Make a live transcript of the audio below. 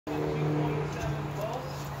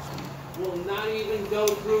will not even go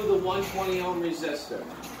through the 120 ohm resistor.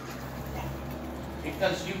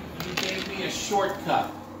 Because you gave me a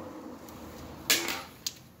shortcut.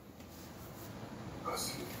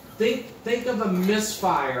 Think of a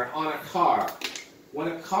misfire on a car. When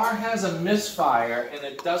a car has a misfire and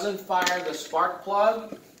it doesn't fire the spark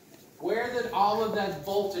plug, where did all of that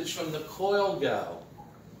voltage from the coil go?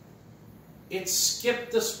 It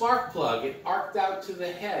skipped the spark plug. It arced out to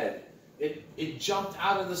the head. It jumped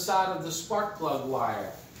out of the side of the spark plug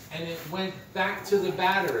wire, and it went back to the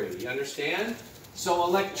battery. You understand? So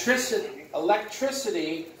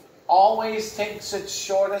electricity always takes its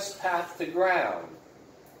shortest path to ground.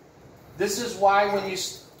 This is why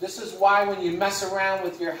when you mess around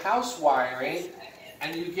with your house wiring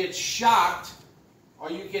and you get shocked,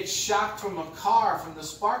 or you get shocked from a car from the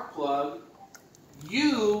spark plug,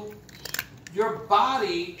 your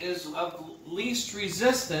body is of least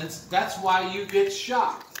resistance. That's why you get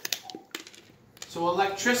shocked. So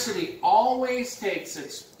electricity always takes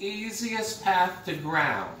its easiest path to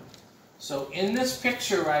ground. So in this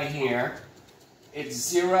picture right here, it's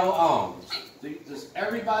 0 ohms. Does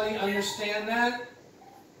everybody understand that?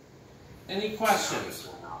 Any questions?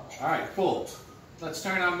 All right, cool. Let's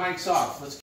turn our mics off. Let's